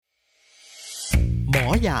หมอ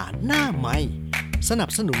ยาหน้าไม้สนับ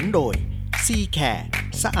สนุนโดย ซีแคร์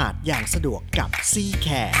สะอาดอย่างสะดวกกับ ซีแค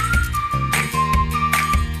ร์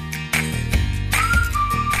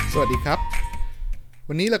สวัสดีครับ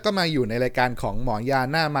วันนี้เราก็มาอยู่ในรายการของหมอยา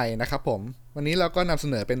หน้าไม้นะครับผมวันนี้เราก็นำเส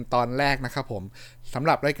นอเป็นตอนแรกนะครับผมสำห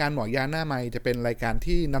รับรายการหมอยาหน้าไม้จะเป็นรายการ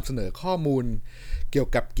ที่นำเสนอข้อมูลเกี่ยว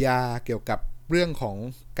กับยาเกี่ยวกับเรื่องของ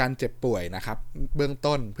การเจ็บป่วยนะครับเบื้อง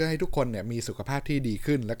ต้นเพื่อให้ทุกคนเนี่ยมีสุขภาพที่ดี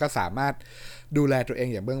ขึ้นแล้วก็สามารถดูแลตัวเอง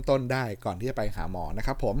อย่างเบื้องต้นได้ก่อนที่จะไปหาหมอนะค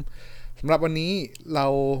รับผมสำหรับวันนี้เรา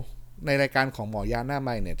ในรายการของหมอยาหน้าไ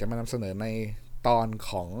ม้เนี่ยจะมานำเสนอในตอน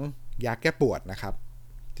ของยาแก้ปวดนะครับ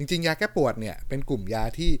จริงๆยาแก้ปวดเนี่ยเป็นกลุ่มยา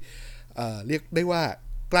ที่เรียกได้ว่า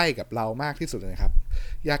ใกล้กับเรามากที่สุดเลยครับ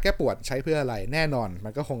ยาแก้ปวดใช้เพื่ออะไรแน่นอนมั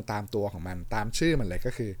นก็คงตามตัวของมันตามชื่อมันเลย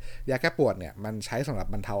ก็คือยาแก้ปวดเนี่ยมันใช้สำหรับ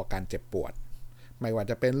บรรเทาอาการเจ็บปวดไม่ว่า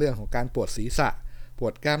จะเป็นเรื่องของการปวดศีรษะปว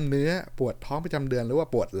ดกล้ามเนื้อปวดท้องประจำเดือนหรือว่า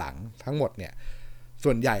ปวดหลังทั้งหมดเนี่ยส่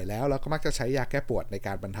วนใหญ่แล้วเราก็มักจะใช้ยาแก้ปวดในก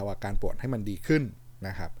ารบรรเทาอาการปวดให้มันดีขึ้นน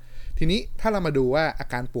ะครับทีนี้ถ้าเรามาดูว่าอา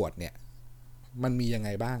การปวดเนี่ยมันมียังไง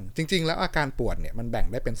บ้างจริงๆแล้วอาการปวดเนี่ยมันแบ่ง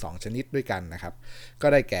ได้เป็น2ชนิดด้วยกันนะครับก็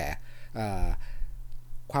ได้แก่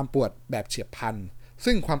ความปวดแบบเฉียบพลัน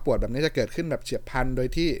ซึ่งความปวดแบบนี้จะเกิดขึ้นแบบเฉียบพลันโดย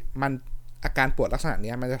ที่มันอาการปวดลักษณะ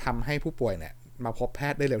นี้มันจะทำให้ผู้ป่วยเนี่ยมาพบแพ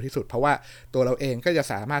ทย์ได้เร็วที่สุดเพราะว่าตัวเราเองก็จะ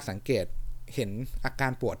สามารถสังเกตเห็นอากา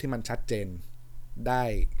รปวดที่มันชัดเจนได้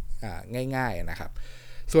ง่ายๆนะครับ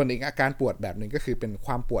ส่วนอีกอาการปวดแบบนึงก็คือเป็นค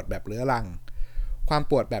วามปวดแบบเรื้อรังความ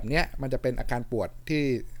ปวดแบบนี้มันจะเป็นอาการปวดที่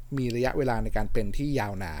มีระยะเวลาในการเป็นที่ยา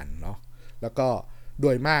วนานเนาะแล้วก็โด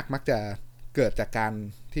ยมากมักจะเกิดจากการ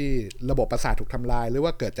ที่ระบบประสาทถูกทำลายหรือว่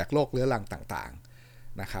าเกิดจากโรคเรื้อรังต่าง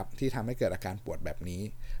ๆนะครับที่ทำให้เกิดอาการปวดแบบนี้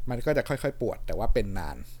มันก็จะค่อยๆปวดแต่ว่าเป็นนา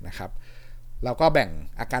นนะครับเราก็แบ่ง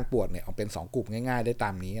อาการปวดเนี่ยออกเป็น2กลุ่มง่ายๆได้ตา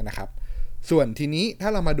มนี้นะครับส่วนทีนี้ถ้า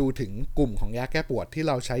เรามาดูถึงกลุ่มของยาแก้ปวดที่เ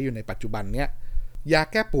ราใช้อยู่ในปัจจุบันเนี่ยยา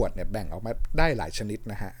แก้ปวดเนี่ยแบ่งออกมาได้หลายชนิด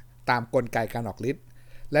นะฮะตามกลไกการออกฤทธิ์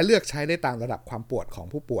และเลือกใช้ได้ตามระดับความปวดของ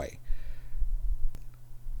ผู้ป่วย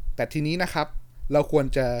แต่ทีนี้นะครับเราควร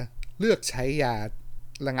จะเลือกใช้ยา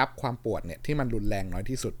ระงับความปวดเนี่ยที่มันรุนแรงน้อย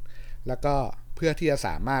ที่สุดแล้วก็เพื่อที่จะส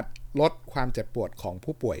ามารถลดความเจ็บปวดของ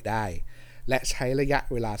ผู้ป่วยได้และใช้ระยะ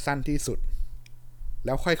เวลาสั้นที่สุดแ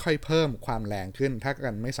ล้วค่อยๆเพิ่มความแรงขึ้นถ้า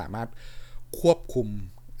กันไม่สามารถควบคุม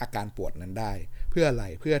อาการปวดนั้นได้เพื่ออะไร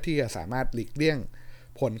เพื่อที่จะสามารถหลีกเลี่ยง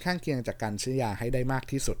ผลข้างเคียงจากการใช้ยาให้ได้มาก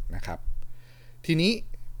ที่สุดนะครับทีนี้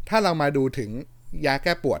ถ้าเรามาดูถึงยาแ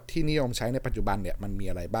ก้ปวดที่นิยมใช้ในปัจจุบันเนี่ยมันมี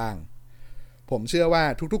อะไรบ้างผมเชื่อว่า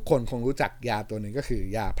ทุกๆคนคงรู้จักยาตัวหนึ่งก็คือ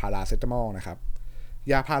ยาพาราเซตามอลนะครับ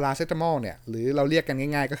ยาพาราเซตามอลเนี่ยหรือเราเรียกกัน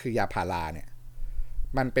ง่ายๆก็คือยาพาราเนี่ย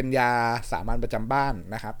มันเป็นยาสามัญประจำบ้าน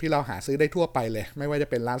นะครับที่เราหาซื้อได้ทั่วไปเลยไม่ว่าจะ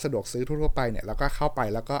เป็นร้านสะดวกซื้อทั่วไปเนี่ยเราก็เข้าไป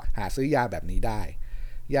แล้วก็หาซื้อยาแบบนี้ได้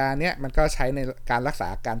ยาเนี่ยมันก็ใช้ในการรักษา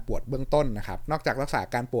อาการปวดเบื้องต้นนะครับนอกจากรักษาอา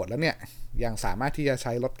การปวดแล้วเนี่ยยังสามารถที่จะใ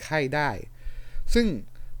ช้ลดไข้ได้ซึ่ง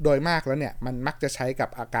โดยมากแล้วเนี่ยมันมักจะใช้กับ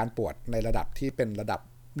อาการปวดในระดับที่เป็นระดับ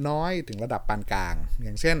น้อยถึงระดับปานกลางอ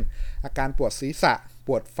ย่างเช่นอาการปวดศีรษะป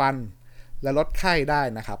วดฟันและลดไข้ได้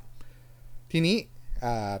นะครับทีนี้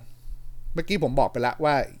เมื่อกี้ผมบอกไปแล้ว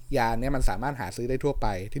ว่ายาเนี่ยมันสามารถหาซื้อได้ทั่วไป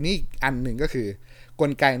ทีนี้อันหนึ่งก็คือก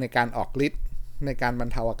ลไกในการออกฤทธิ์ในการบรร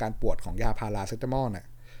เทาอาการปวดของยาพาราเซตามอลเนี่ย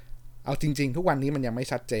เอาจริงๆทุกวันนี้มันยังไม่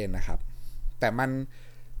ชัดเจนนะครับแต่มัน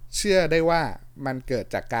เชื่อได้ว่ามันเกิด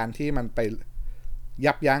จากการที่มันไป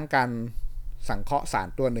ยับยั้งการสังเคราะห์สาร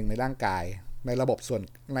ตัวหนึ่งในร่างกายในระบบ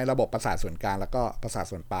ประสาทส่วนกลางแล้วก็ประสาท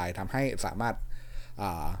ส่วนปลายทำให้สามารถ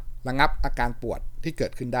ระงับอาการปวดที่เกิ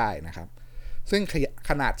ดขึ้นได้นะครับซึ่ง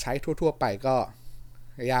ขนาดใช้ทั่วๆไปก็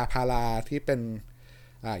ยาพาราที่เป็น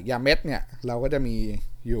ยาเม็ดเนี่ยเราก็จะมี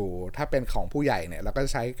อยู่ถ้าเป็นของผู้ใหญ่เนี่ยเราก็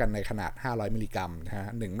ใช้กันในขนาด500มิลลิกรัมนะฮะ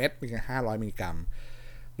1เม็ดเป็น500มิลลิกรัม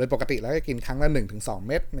โดยปกติเราจะกินครั้งละ 1-2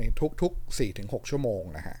 เม็ดในทุกๆ 4-6 ชั่วโมง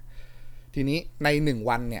นะฮะทีนี้ใน1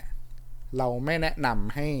วันเนี่ยเราไม่แนะน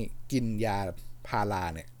ำให้กินยาพารา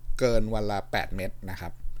เนี่ยเกินวันละ8เม็ดนะครั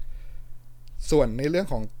บส่วนในเรื่อง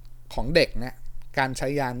ของเด็กเนี่ยการใช้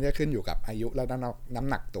ยาจะขึ้นอยู่กับอายุและน้ำ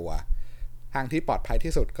หนักตัวทางที่ปลอดภัย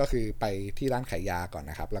ที่สุดก็คือไปที่ร้านขายยาก่อน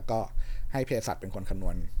นะครับแล้วก็ให้เภสัชเป็นคนคำน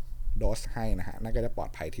วณโดสให้นะฮะนั่นก็จะปลอด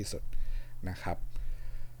ภัยที่สุดนะครับ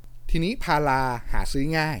ทีนี้พาราหาซื้อ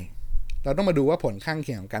ง่ายเราต้องมาดูว่าผลข้างเ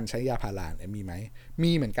คียงของการใช้ยาพาราเนี่ยมีไหม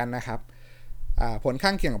มีเหมือนกันนะครับผลข้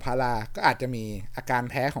างเคียงของพาราก็อาจจะมีอาการ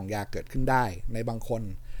แพ้ของยาเกิดขึ้นได้ในบางคน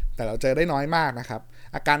แต่เราเจอได้น้อยมากนะครับ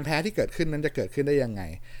อาการแพ้ที่เกิดขึ้นนั้นจะเกิดขึ้นได้ยังไง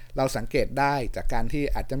เราสังเกตได้จากการที่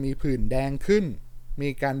อาจจะมีผื่นแดงขึ้นมี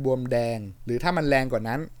การบวมแดงหรือถ้ามันแรงกว่า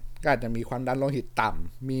นั้นก็อาจจะมีความดันโลหิตต่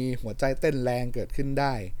ำมีหัวใจเต้นแรงเกิดขึ้นไ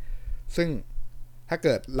ด้ซึ่งถ้าเ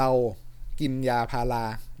กิดเรา กินยาพารา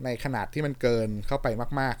ในขนาดที่มันเกินเข้าไป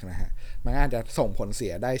มากๆนะฮะมันอาจจะส่งผลเสี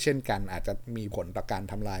ยได้เช่นกันอาจจะมีผลต่อการ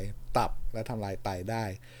ทำลายตับและทำลายไตได้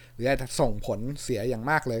หรืออาจจะส่งผลเสียอย่าง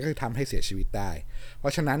มากเลยก็คือทำให้เสียชีวิตได้เพรา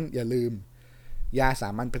ะฉะนั้นอย่าลืมยาสา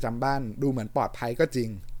มัญประจำบ้านดูเหมือนปลอดภัยก็จริง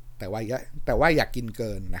แต่ว่าอย่ากินเ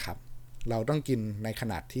กินนะครับเราต้องกินในข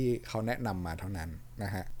นาดที่เขาแนะนำมาเท่านั้นน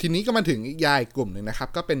ะฮะทีนี้ก็มาถึงอีกยาอีกกลุ่มหนึ่งนะครับ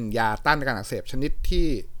ก็เป็นยาต้านการอักเสบชนิดที่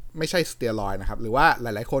ไม่ใช่สเตียรอยด์นะครับหรือว่าห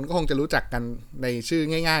ลายๆคนก็คงจะรู้จักกันในชื่อ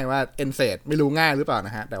ง่ายๆว่าเอนเซดไม่รู้ง่ายหรือเปล่าน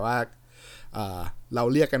ะฮะแต่ว่าเรา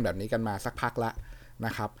เรียกกันแบบนี้กันมาสักพักละน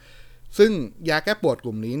ะครับซึ่งยาแก้ปวดก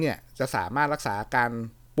ลุ่มนี้เนี่ยจะสามารถรักษาอาการ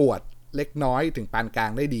ปวดเล็กน้อยถึงปานกลา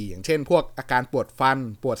งได้ดีอย่างเช่นพวกอาการปวดฟัน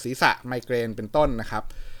ปวดศีรษะไมเกรนเป็นต้นนะครับ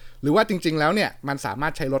หรือว่าจริงๆแล้วเนี่ยมันสามาร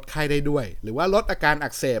ถใช้ลดไข้ได้ด้วยหรือว่าลดอาการอั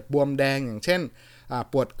กเสบบวมแดงอย่างเช่น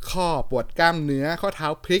ปวดข้อปวดกล้ามเนื้อข้อเท้า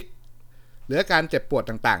พลิกหรืออาการเจ็บปวด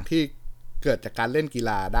ต่างๆที่เกิดจากการเล่นกีฬ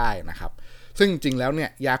าได้นะครับซึ่งจริงๆแล้วเนี่ย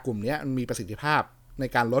ยากลุ่มนี้มีประสิทธิภาพใน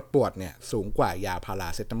การลดปวดเนี่ยสูงกว่ายาพารา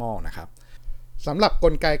เซตามอลนะครับสำหรับก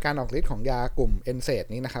ลไกการออกฤทธิ์ของยากลุ่มเอนเซด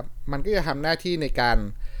นี้นะครับมันก็จะทำหน้าที่ในการ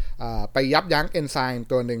ไปยับยั้งเอนไซม์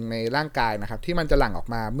ตัวหนึ่งในร่างกายนะครับที่มันจะหลั่งออก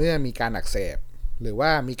มาเมื่อมีการอักเสบหรือว่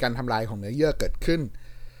ามีการทำลายของเนื้อเยื่อเกิดขึ้น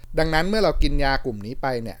ดังนั้นเมื่อเรากินยากลุ่มนี้ไป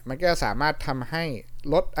เนี่ยมันก็จะสามารถทำให้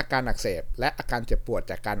ลดอาการอักเสบและอาการเจ็บปวด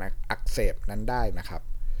จากการอักเสบนั้นได้นะครับ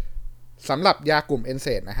สำหรับยากลุ่มเอนเซ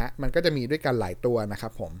ดนะฮะมันก็จะมีด้วยกันหลายตัวนะครั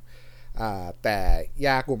บผมแต่ย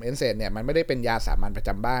ากลุ่มเอนเซดเนี่ยมันไม่ได้เป็นยาสามัญประจ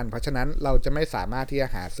ำบ้านเพราะฉะนั้นเราจะไม่สามารถที่จะ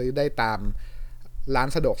หาซื้อได้ตามร้าน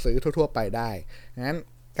สะดวกซื้อทั่วๆไปได้งั้น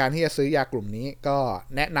การที่จะซื้อยากลุ่มนี้ก็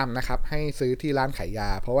แนะนำนะครับให้ซื้อที่ร้านขายยา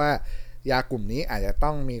เพราะว่ายากลุ่มนี้อาจจะต้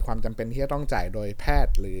องมีความจำเป็นที่จะต้องจ่ายโดยแพท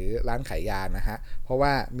ย์หรือร้านขายยานะฮะเพราะว่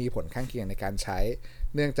ามีผลข้างเคียงในการใช้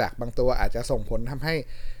เนื่องจากบางตัวอาจจะส่งผลทำให้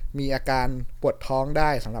มีอาการปวดท้องได้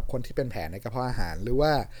สำหรับคนที่เป็นแผลในกระเพาะอาหารหรือว่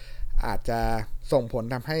าอาจจะส่งผล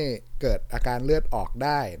ทำให้เกิดอาการเลือดออกไ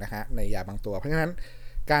ด้นะฮะในยาบางตัวเพราะฉะนั้น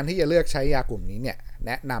การที่จะเลือกใช้ยากลุ่มนี้เนี่ยแ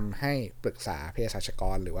นะนำให้ปรึกษาเภสัชก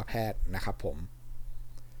รหรือว่าแพทย์นะครับผม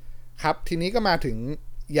ครับทีนี้ก็มาถึง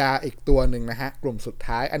ยาอีกตัวหนึ่งนะฮะกลุ่มสุด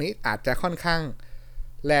ท้ายอันนี้อาจจะค่อนข้าง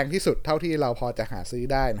แรงที่สุดเท่าที่เราพอจะหาซื้อ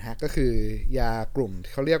ได้นะฮะก็คือยากลุ่ม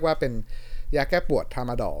เขาเรียกว่าเป็นยาแก้ปวดทรา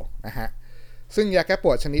มาดอลนะฮะซึ่งยาแก้ป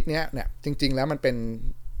วดชนิดนี้เนี่ยจริงๆแล้วมันเป็น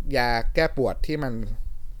ยาแก้ปวดที่มัน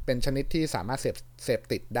เป็นชนิดที่สามารถเสพ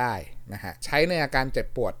ติดได้นะฮะใช้ในอาการเจ็บ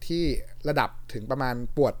ปวดที่ระดับถึงประมาณ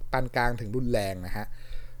ปวดปานกลางถึงรุนแรงนะฮะ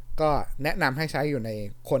ก็แนะนำให้ใช้อยู่ใน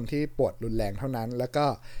คนที่ปวดรุนแรงเท่านั้นแล้วก็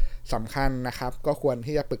สำคัญนะครับก็ควร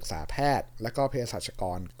ที่จะปรึกษาแพทย์และก็เภสัชก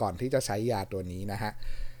รก่อนที่จะใช้ยาตัวนี้นะฮะ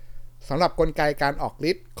สำหรับกลไกการออก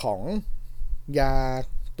ฤทธิ์ของยา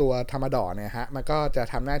ตัวทรามาดอลเนี่ยฮะมันก็จะ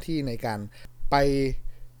ทำหน้าที่ในการไป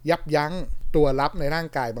ยับยั้งตัวรับในร่าง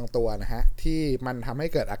กายบางตัวนะฮะที่มันทำให้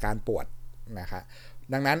เกิดอาการปวดนะคะ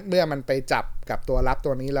ดังนั้นเมื่อมันไปจับกับตัวรับ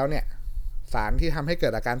ตัวนี้แล้วเนี่ยสารที่ทำให้เกิ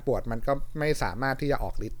ดอาการปวดมันก็ไม่สามารถที่จะอ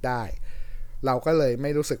อกฤทธิ์ได้เราก็เลยไ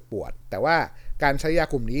ม่รู้สึกปวดแต่ว่าการใช้ยา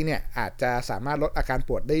กลุ่มนี้เนี่ยอาจจะสามารถลดอาการป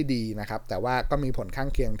วดได้ดีนะครับแต่ว่าก็มีผลข้าง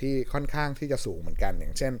เคียงที่ค่อนข้างที่จะสูงเหมือนกันอย่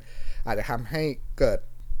างเช่นอาจจะทำให้เกิด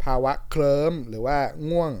ภาวะเคลิ้มหรือว่า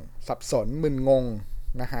ง่วงสับสนมึนงง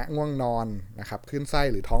นะฮะง่วงนอนนะครับคลื่นไส้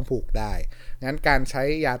หรือท้องผูกได้งั้นการใช้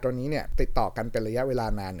ยาตัวนี้เนี่ยติดต่อกันเป็นระยะเวลา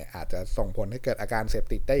นานเนี่ยอาจจะส่งผลให้เกิดอาการเสพ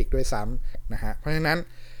ติดได้อีกด้วยซ้ำนะฮะเพราะฉะนั้น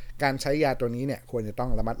การใช้ยาตัวนี้เนี่ยควรจะต้อ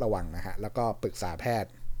งระมัดระวังนะฮะแล้วก็ปรึกษาแพท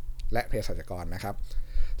ย์และเภสัชกรนะครับ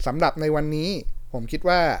สำหรับในวันนี้ผมคิด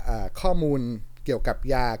ว่าข้อมูลเกี่ยวกับ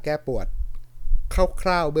ยาแก้ปวดค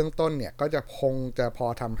ร่าวๆเบื้องต้นเนี่ยก็จะพอ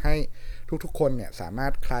ทำให้ทุกๆคนเนี่ยสามาร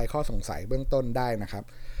ถคลายข้อสงสัยเบื้องต้นได้นะครับ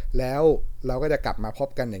แล้วเราก็จะกลับมาพบ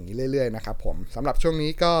กันอย่างนี้เรื่อยๆนะครับผมสำหรับช่วง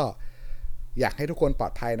นี้ก็อยากให้ทุกคนปลอ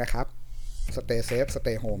ดภัยนะครับ Stay safe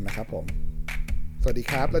Stay home นะครับผมสวัสดี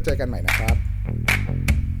ครับแล้วเจอกันใหม่นะครับ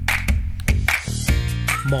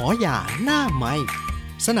หมอยาหน้าไม้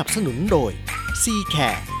สนับสนุนโดย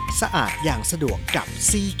C-Care สะอาดอย่างสะดวกกับ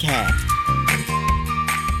C-Care